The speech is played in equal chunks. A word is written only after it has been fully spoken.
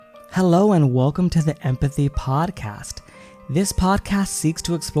Hello and welcome to the Empathy Podcast. This podcast seeks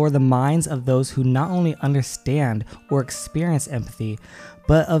to explore the minds of those who not only understand or experience empathy,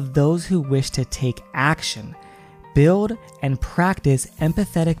 but of those who wish to take action, build and practice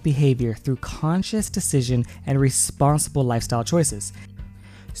empathetic behavior through conscious decision and responsible lifestyle choices.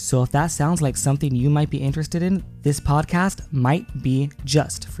 So if that sounds like something you might be interested in, this podcast might be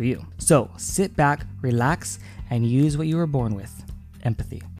just for you. So sit back, relax, and use what you were born with, empathy.